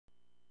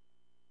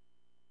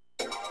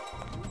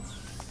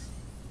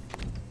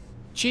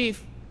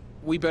Chief,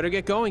 we better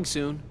get going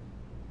soon.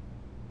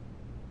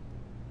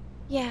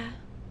 Yeah.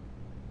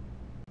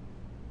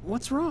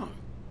 What's wrong?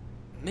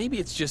 Maybe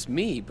it's just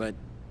me, but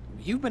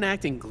you've been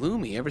acting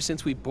gloomy ever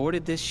since we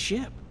boarded this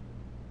ship.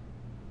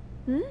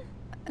 Hmm?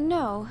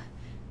 No.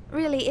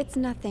 Really, it's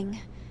nothing.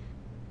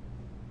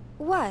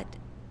 What?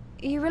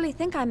 You really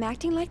think I'm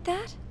acting like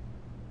that?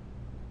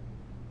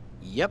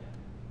 Yep.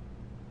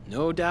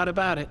 No doubt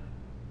about it.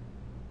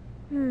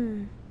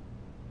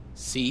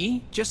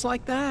 See? Just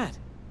like that.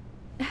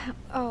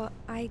 Oh,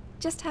 I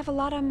just have a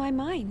lot on my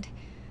mind.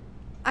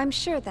 I'm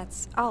sure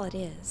that's all it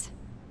is.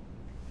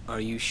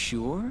 Are you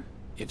sure?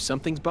 If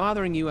something's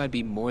bothering you, I'd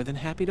be more than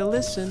happy to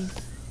listen.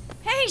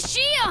 Hey,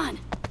 Shion!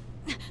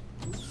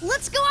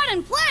 Let's go out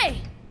and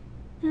play!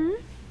 Hmm?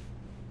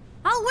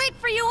 I'll wait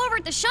for you over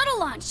at the shuttle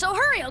launch, so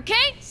hurry,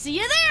 okay? See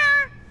you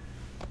there!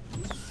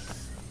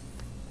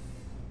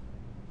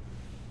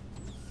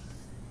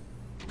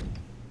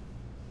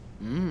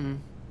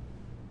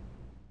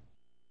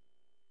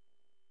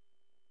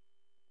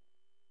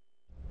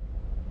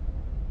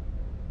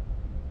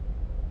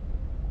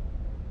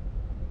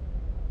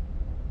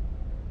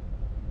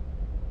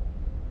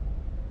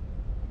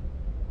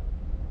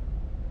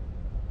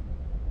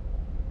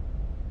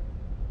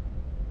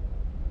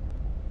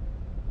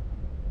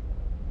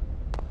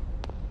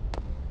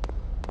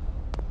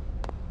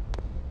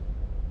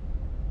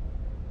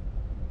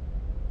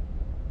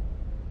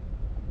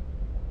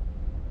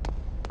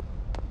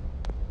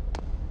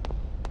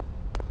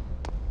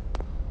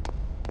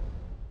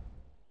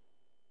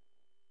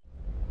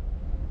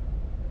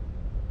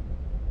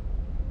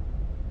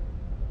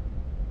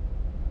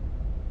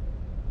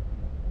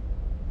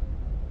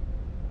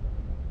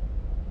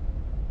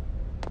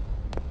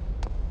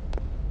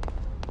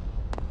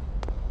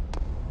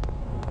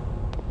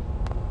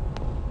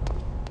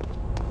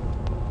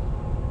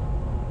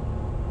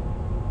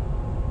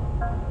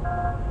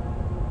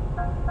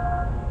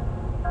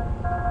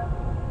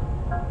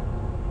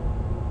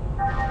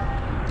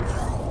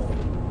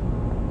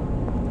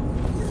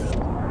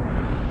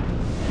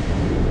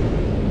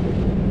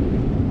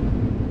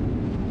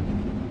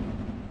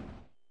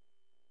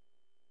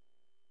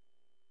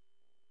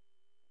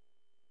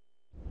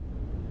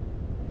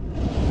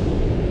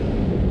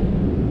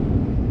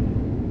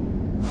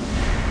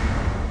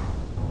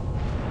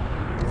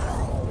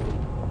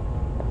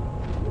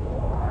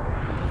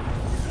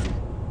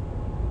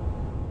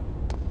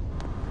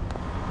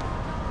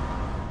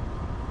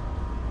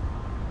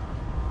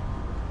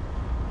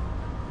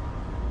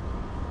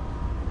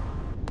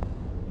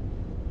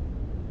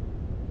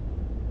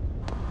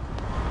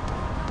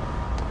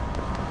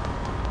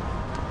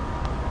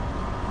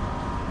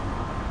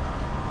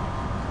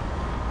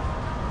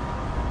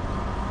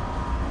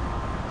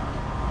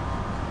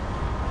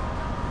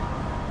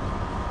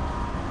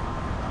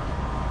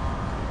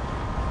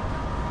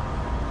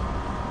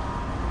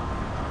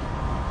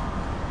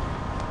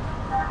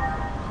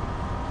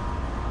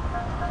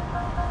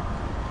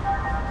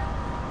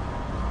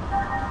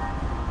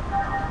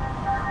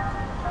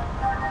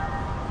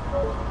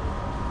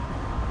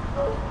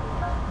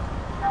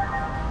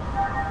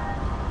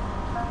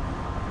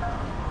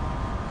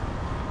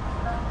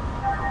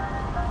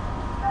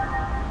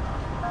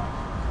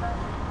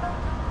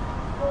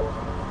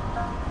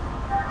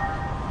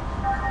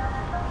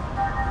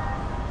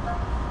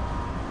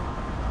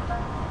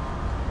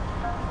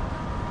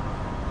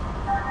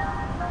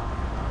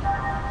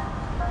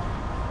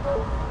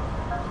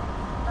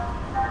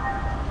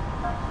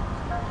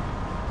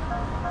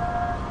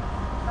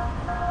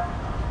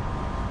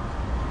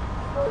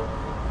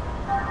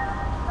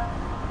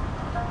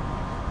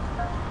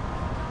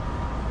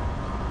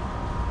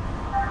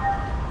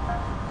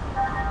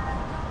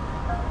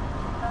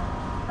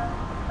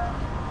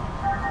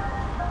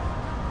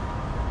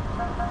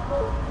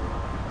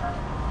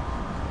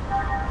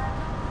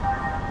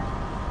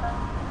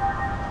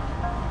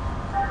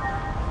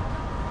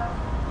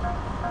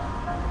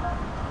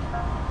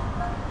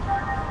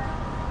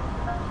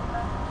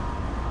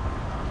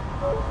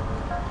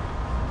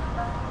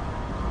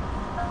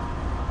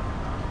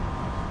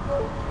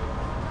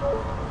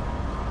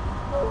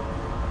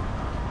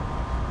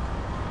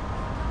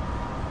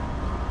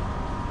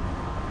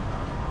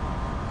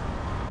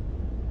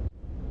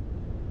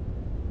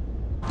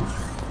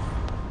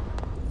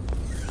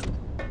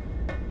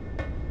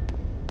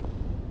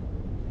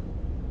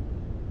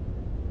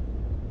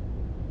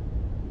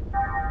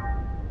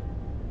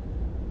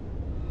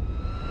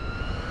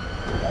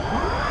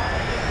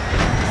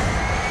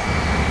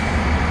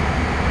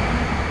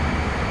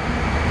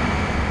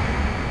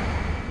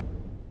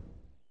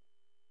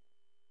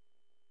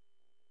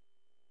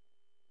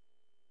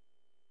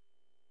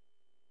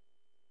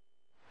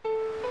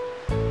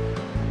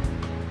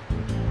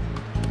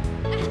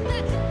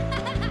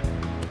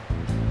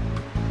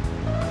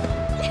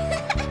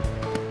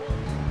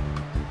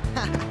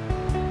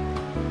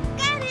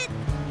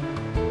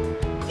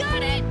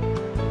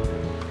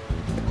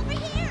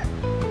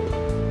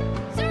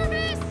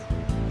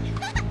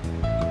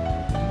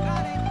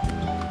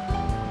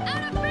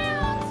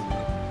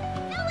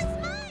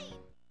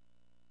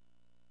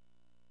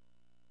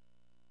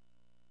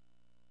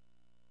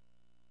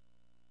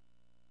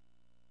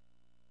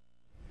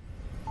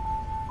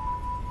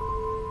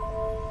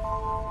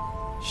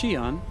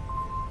 Shion,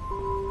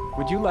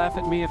 would you laugh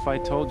at me if I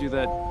told you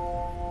that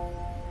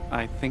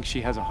I think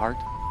she has a heart?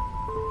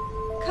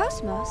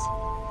 Cosmos?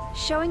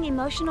 Showing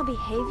emotional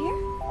behavior?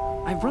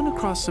 I've run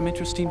across some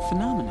interesting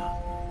phenomena.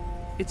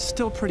 It's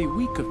still pretty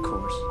weak, of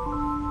course.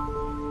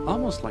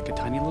 Almost like a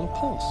tiny little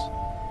pulse.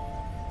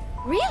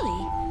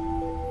 Really?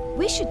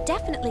 We should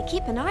definitely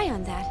keep an eye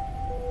on that.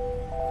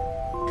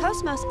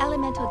 Cosmos'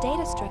 elemental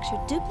data structure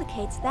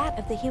duplicates that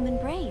of the human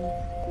brain.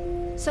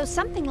 So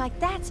something like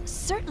that's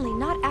certainly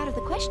not out of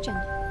the question.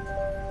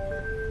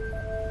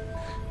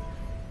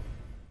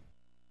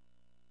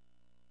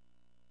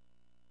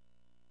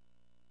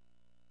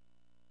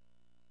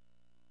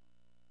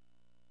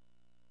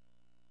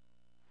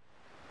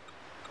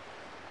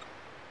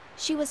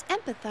 She was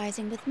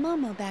empathizing with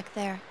Momo back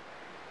there.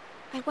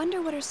 I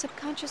wonder what her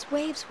subconscious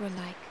waves were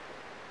like.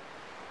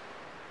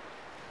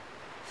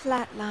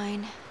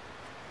 Flatline.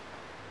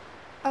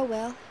 Oh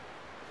well,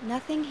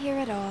 nothing here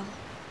at all.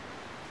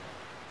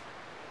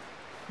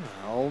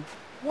 Oh,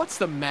 what's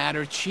the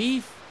matter,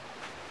 Chief?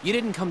 You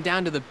didn't come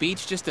down to the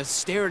beach just to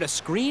stare at a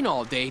screen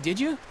all day, did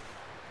you?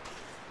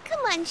 Come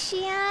on,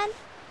 Shion.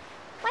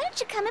 Why don't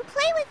you come and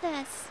play with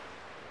us?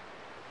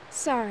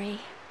 Sorry.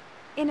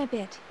 In a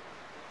bit.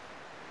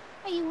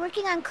 Are you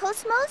working on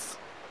Cosmos?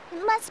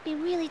 It must be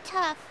really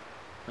tough.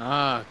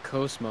 Ah,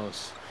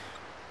 Cosmos.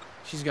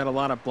 She's got a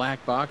lot of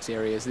black box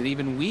areas that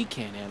even we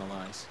can't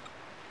analyze.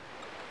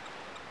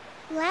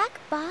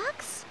 Black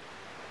box?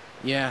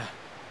 Yeah.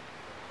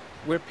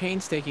 We're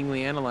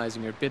painstakingly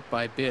analyzing her bit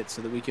by bit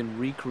so that we can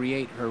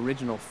recreate her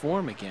original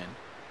form again.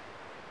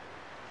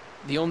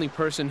 The only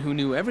person who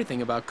knew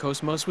everything about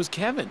Cosmos was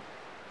Kevin.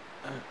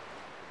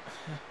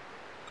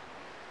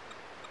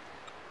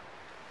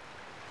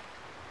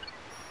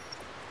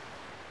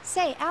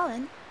 Say,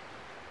 Alan,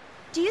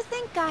 do you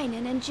think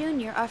Guinan and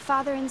Junior are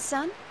father and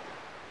son?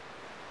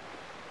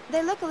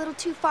 They look a little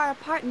too far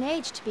apart in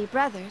age to be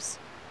brothers.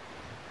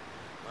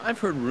 I've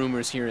heard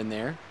rumors here and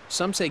there.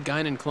 Some say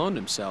Guinan cloned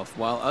himself,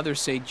 while others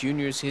say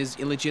Junior's his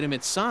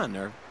illegitimate son,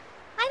 or...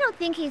 I don't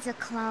think he's a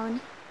clone.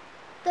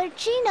 Their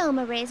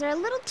genome arrays are a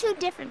little too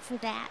different for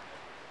that.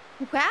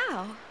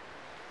 Wow!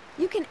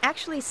 You can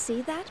actually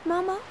see that,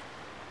 Momo?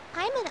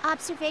 I'm an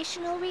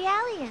observational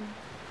realian.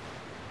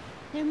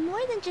 They're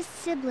more than just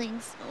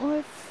siblings,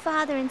 or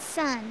father and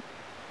son.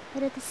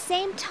 But at the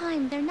same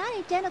time, they're not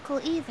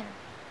identical either.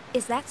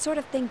 Is that sort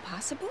of thing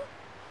possible?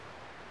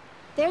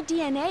 Their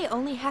DNA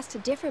only has to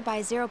differ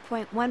by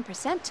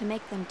 0.1% to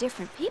make them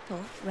different people,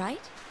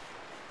 right?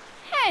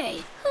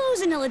 Hey, who's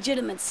an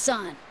illegitimate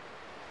son?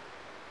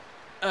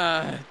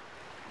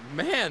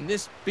 Man,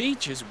 this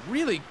beach is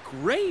really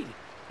great.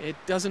 It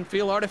doesn't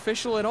feel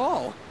artificial at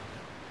all.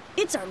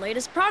 It's our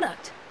latest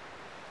product.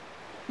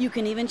 You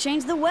can even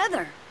change the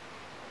weather.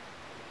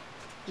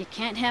 You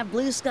can't have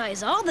blue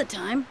skies all the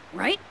time,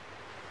 right?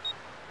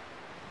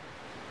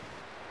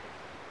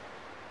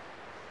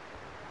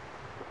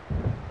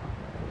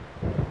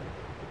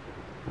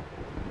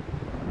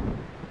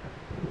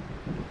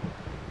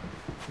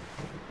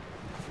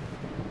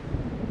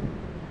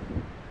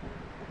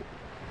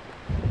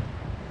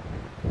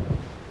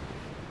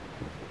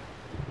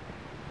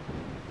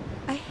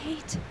 I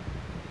hate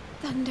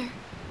thunder.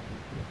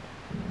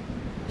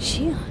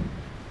 Shion.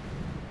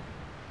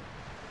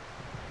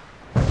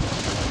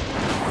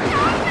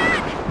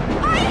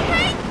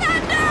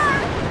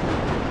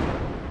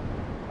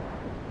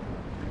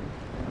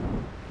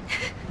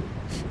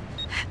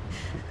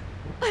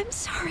 I'm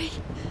sorry.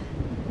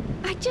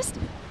 I just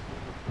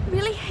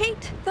really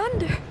hate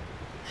thunder.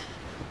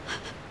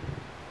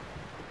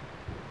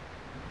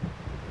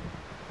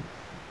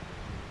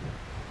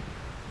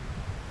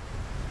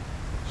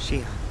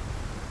 Shion.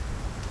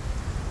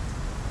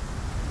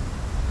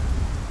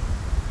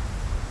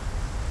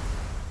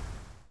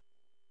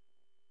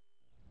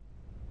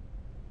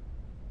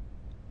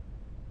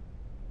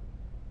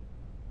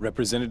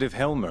 Representative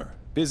Helmer,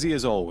 busy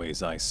as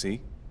always, I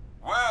see.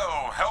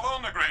 Well, hello,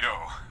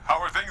 Negredo.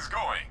 How are things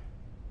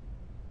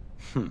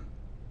going?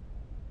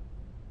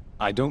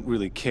 I don't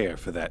really care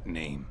for that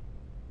name.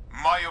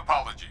 My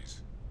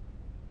apologies.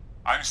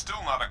 I'm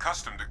still not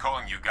accustomed to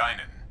calling you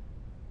Guinan.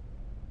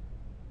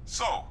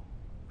 So,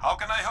 how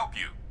can I help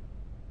you?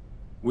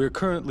 We're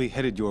currently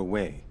headed your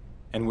way,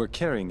 and we're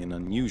carrying an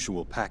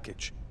unusual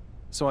package.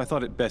 So I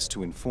thought it best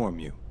to inform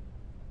you.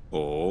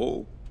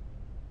 Oh?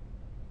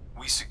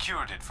 We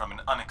secured it from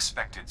an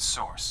unexpected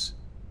source.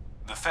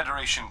 The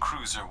Federation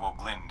cruiser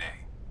Woglinde.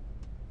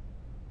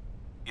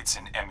 It's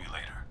an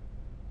emulator.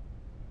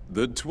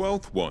 The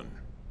 12th one.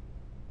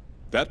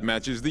 That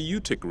matches the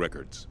UTIC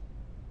records.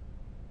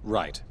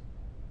 Right.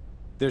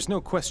 There's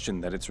no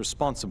question that it's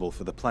responsible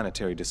for the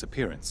planetary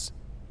disappearance.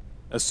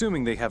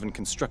 Assuming they haven't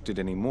constructed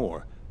any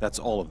more, that's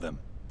all of them.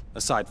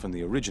 Aside from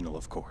the original,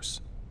 of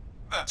course.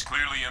 That's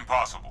clearly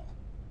impossible,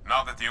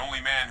 now that the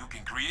only man who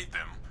can create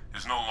them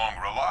is no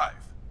longer alive.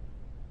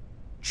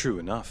 True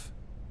enough.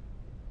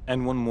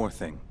 And one more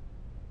thing.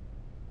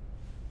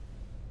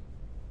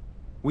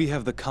 We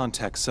have the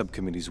Contact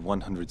Subcommittee's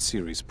 100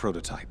 series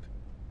prototype.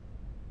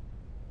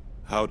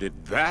 How did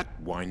that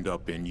wind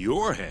up in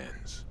your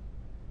hands?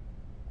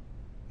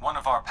 One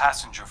of our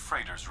passenger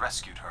freighters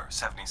rescued her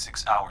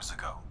 76 hours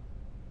ago.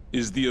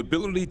 Is the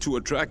ability to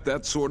attract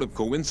that sort of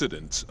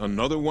coincidence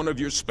another one of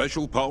your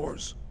special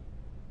powers?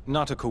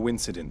 Not a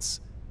coincidence,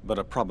 but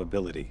a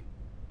probability,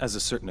 as a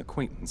certain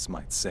acquaintance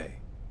might say.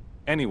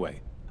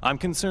 Anyway, I'm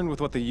concerned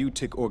with what the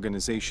UTIC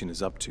organization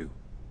is up to.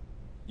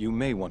 You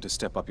may want to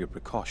step up your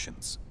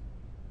precautions.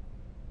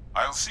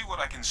 I'll see what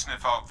I can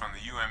sniff out from the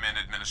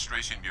UMN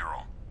Administration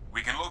Bureau.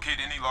 We can locate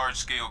any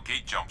large-scale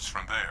gate jumps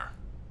from there.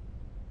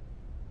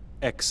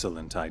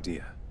 Excellent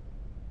idea.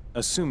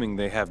 Assuming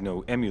they have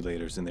no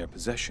emulators in their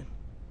possession.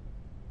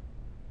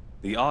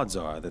 The odds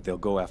are that they'll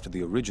go after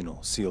the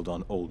original sealed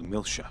on Old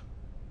Milsha.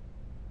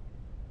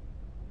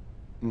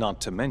 Not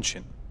to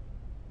mention...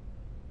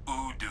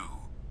 Udu.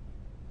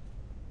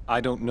 I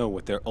don't know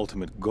what their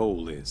ultimate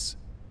goal is.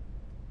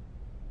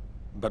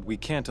 But we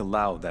can't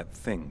allow that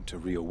thing to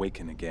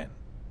reawaken again,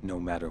 no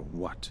matter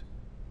what.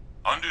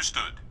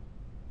 Understood.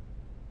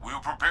 We'll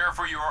prepare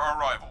for your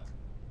arrival.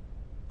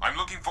 I'm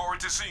looking forward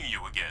to seeing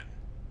you again.